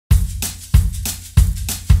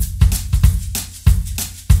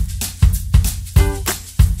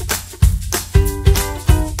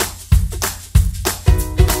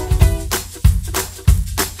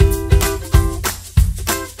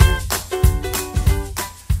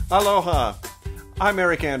Aloha! I'm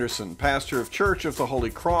Eric Anderson, pastor of Church of the Holy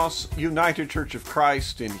Cross, United Church of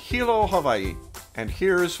Christ in Hilo, Hawaii, and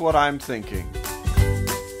here's what I'm thinking.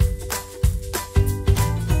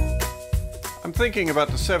 I'm thinking about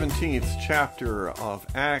the 17th chapter of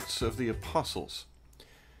Acts of the Apostles.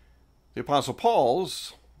 The Apostle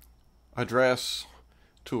Paul's address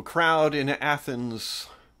to a crowd in Athens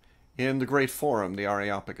in the Great Forum, the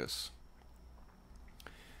Areopagus.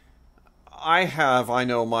 I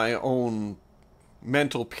know, my own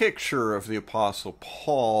mental picture of the Apostle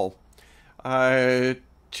Paul.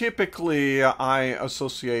 Typically, I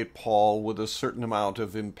associate Paul with a certain amount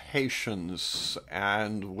of impatience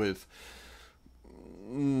and with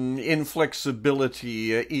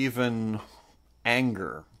inflexibility, even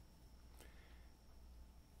anger,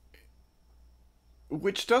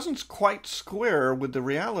 which doesn't quite square with the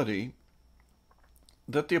reality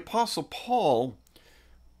that the Apostle Paul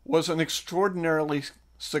was an extraordinarily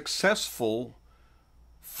successful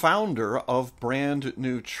founder of brand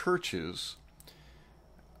new churches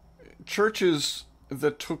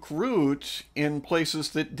that took root in places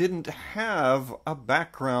that didn't have a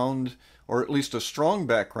background, or at least a strong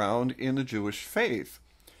background, in the Jewish faith.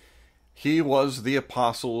 He was the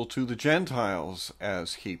apostle to the Gentiles,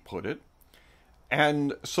 as he put it.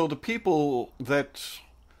 And so the people that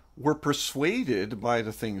were persuaded by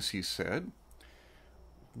the things he said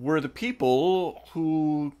were the people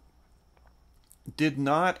who did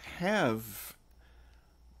not have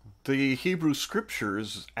the Hebrew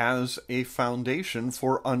Scriptures as a foundation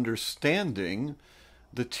for understanding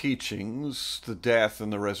the teachings, the death,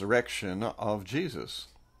 and the resurrection of Jesus.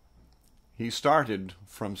 He started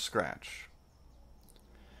from scratch.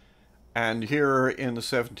 And here in the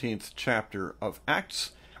 17th chapter of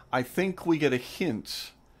Acts, I think we get a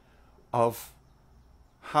hint of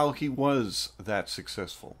how he was that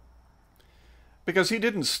successful. Because he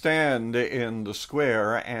didn't stand in the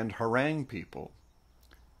square and harangue people.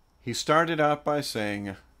 He started out by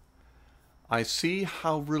saying, "I see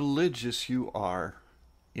how religious you are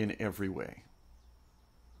in every way."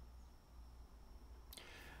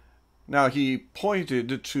 Now, he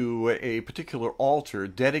pointed to a particular altar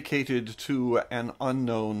dedicated to an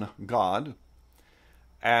unknown God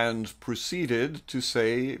and proceeded to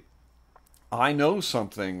say, "I know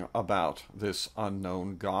something about this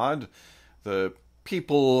unknown God. The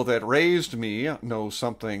people that raised me know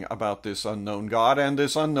something about this unknown God, and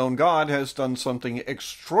this unknown God has done something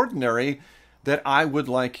extraordinary that I would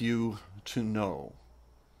like you to know."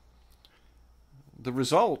 The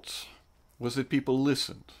result was that people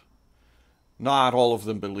listened. Not all of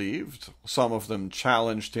them believed. Some of them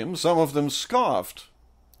challenged him. Some of them scoffed.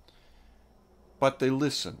 But they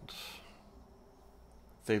listened.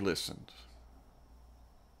 They listened.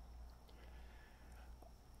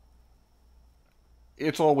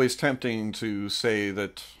 It's always tempting to say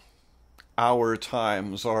that our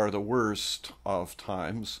times are the worst of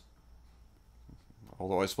times.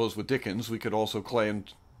 Although I suppose with Dickens we could also claim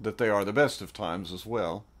that they are the best of times as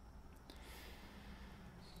well.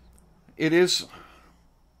 It is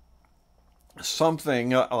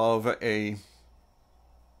something of a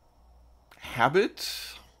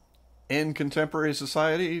habit in contemporary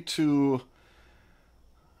society to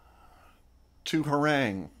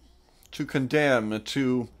harangue, to condemn,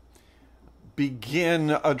 to begin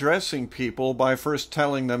addressing people by first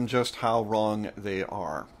telling them just how wrong they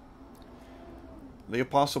are. The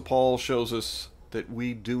Apostle Paul shows us that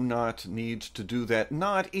we do not need to do that,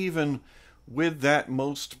 not even with that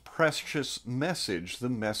most precious message, the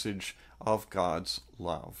message of God's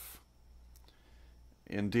love.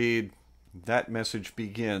 Indeed, that message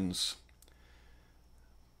begins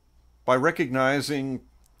by recognizing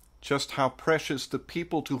just how precious the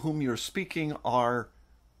people to whom you're speaking are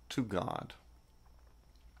to God.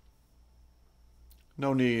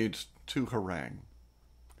 No need to harangue.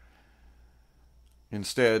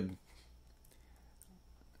 Instead,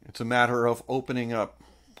 it's a matter of opening up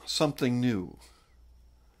something new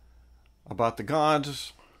about the God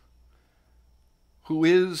who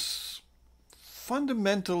is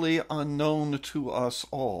fundamentally unknown to us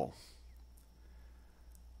all,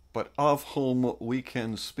 but of whom we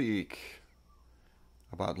can speak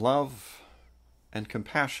about love and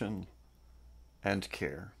compassion and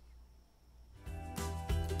care.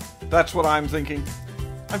 That's what I'm thinking.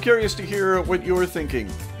 I'm curious to hear what you're thinking.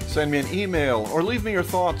 Send me an email or leave me your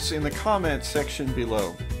thoughts in the comments section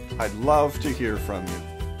below. I'd love to hear from you.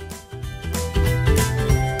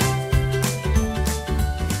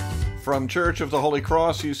 From Church of the Holy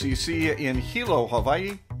Cross, UCC in Hilo,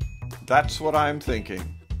 Hawaii, that's what I'm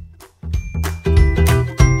thinking.